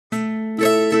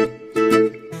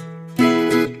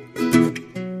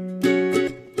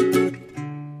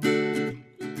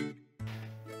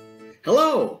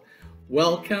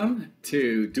Welcome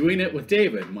to Doing It with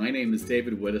David. My name is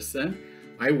David Whittison.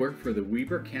 I work for the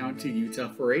Weber County Utah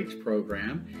 4-H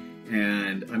program,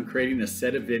 and I'm creating a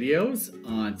set of videos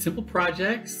on simple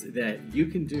projects that you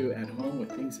can do at home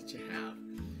with things that you have.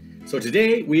 So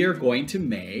today we are going to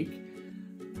make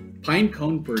pine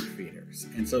cone bird feeders.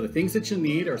 And so the things that you'll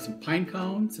need are some pine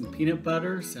cones, some peanut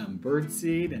butter, some bird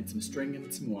seed, and some string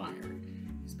and some wire.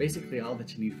 It's basically all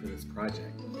that you need for this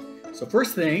project. So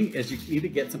first thing is you need to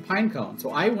get some pine cones.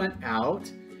 So I went out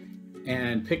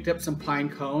and picked up some pine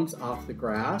cones off the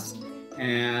grass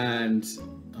and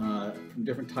from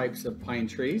different types of pine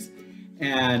trees.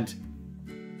 And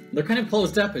they're kind of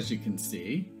closed up, as you can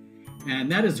see. And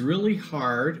that is really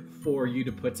hard for you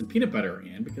to put some peanut butter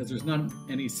in because there's not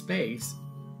any space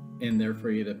in there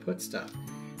for you to put stuff.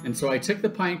 And so I took the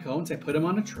pine cones, I put them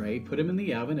on a tray, put them in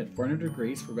the oven at 400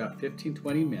 degrees for about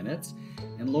 15-20 minutes.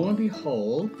 And lo and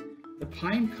behold, the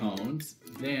pine cones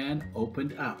then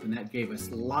opened up, and that gave us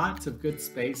lots of good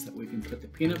space that we can put the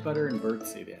peanut butter and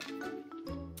birdseed in.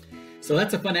 So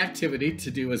that's a fun activity to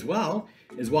do as well,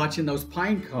 is watching those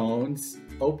pine cones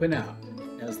open up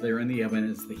as they're in the oven,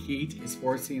 as the heat is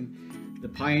forcing the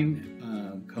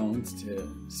pine cones to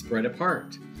spread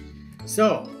apart.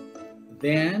 So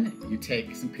then you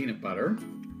take some peanut butter,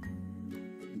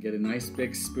 you get a nice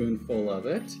big spoonful of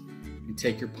it, you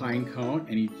take your pine cone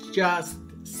and you just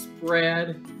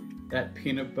spread that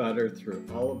peanut butter through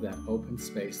all of that open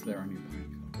space there on your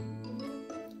pine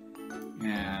cone.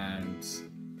 And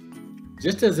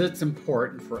just as it's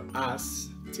important for us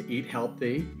to eat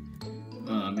healthy,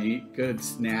 eat good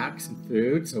snacks and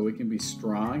food so we can be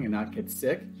strong and not get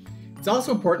sick, it's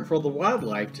also important for the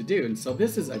wildlife to do. And so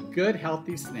this is a good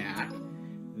healthy snack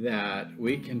that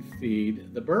we can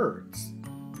feed the birds.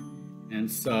 And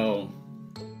so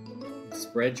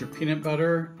spread your peanut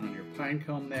butter on your pine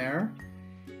cone there,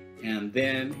 and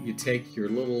then you take your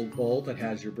little bowl that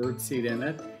has your bird seed in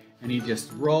it and you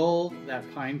just roll that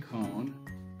pine cone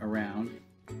around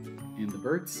in the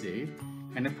bird seed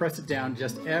and then press it down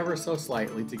just ever so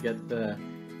slightly to get the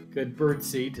good bird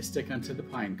seed to stick onto the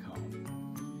pine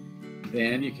cone.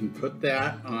 Then you can put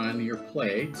that on your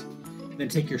plate, then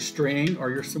take your string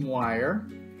or some wire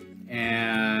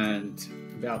and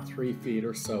about 3 feet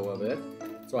or so of it.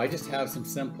 So I just have some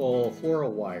simple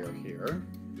floral wire here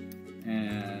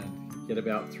and get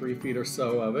about 3 feet or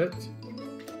so of it.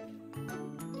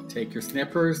 Take your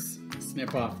snippers,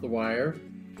 snip off the wire,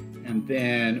 and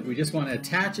then we just want to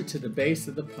attach it to the base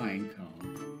of the pine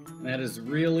cone. And that is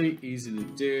really easy to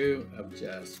do, of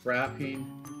just wrapping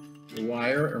the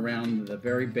wire around the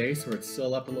very base where it's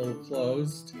still up a little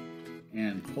closed,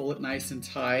 and pull it nice and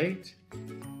tight,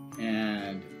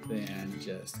 and then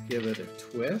just give it a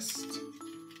twist.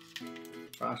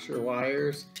 Cross your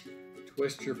wires,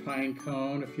 twist your pine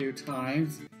cone a few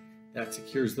times. That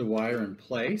secures the wire in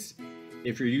place.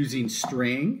 If you're using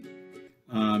string,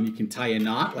 you can tie a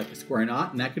knot, like a square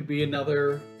knot, and that could be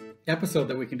another episode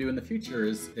that we can do in the future,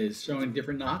 is showing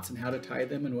different knots and how to tie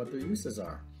them and what their uses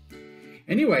are.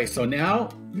 Anyway, so now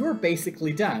you're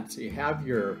basically done. So you have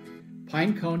your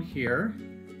pine cone here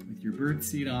with your bird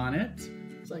seed on it.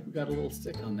 Looks like we've got a little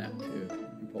stick on that too. You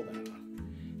can pull that off.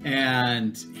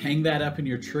 And hang that up in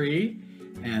your tree,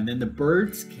 and then the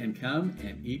birds can come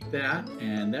and eat that.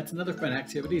 And that's another fun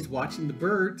activity, is watching the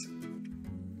birds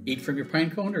eat from your pine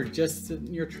cone or just sit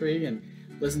in your tree and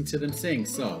listen to them sing.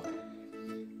 So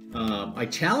I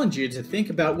challenge you to think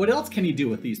about what else can you do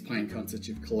with these pine cones that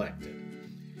you've collected.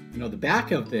 You know, the back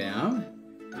of them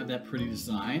have that pretty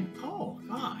design. Oh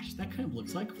gosh, that kind of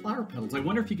looks like flower petals. I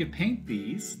wonder if you could paint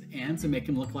these ends and make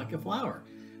them look like a flower.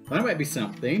 That might be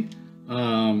something.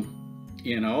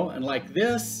 You know, and like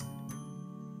this,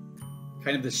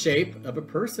 kind of the shape of a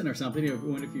person or something.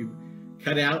 If you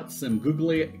cut out some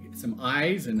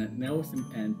eyes and a nose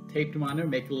and taped them on there,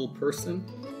 make a little person.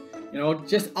 You know,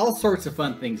 just all sorts of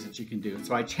fun things that you can do.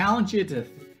 So I challenge you to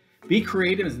be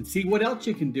creative and see what else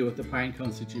you can do with the pine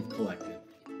cones that you've collected.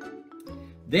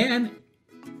 Then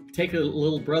take a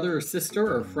little brother or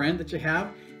sister or friend that you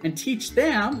have and teach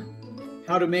them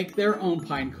how to make their own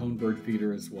pine cone bird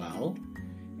feeder as well,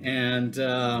 and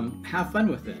have fun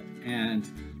with it. And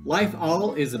life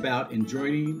all is about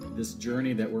enjoying this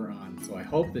journey that we're on. So I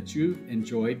hope that you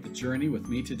enjoyed the journey with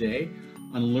me today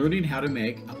on learning how to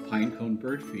make a pine cone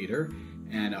bird feeder,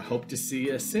 and I hope to see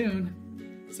you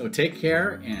soon. So take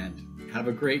care and have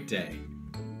a great day.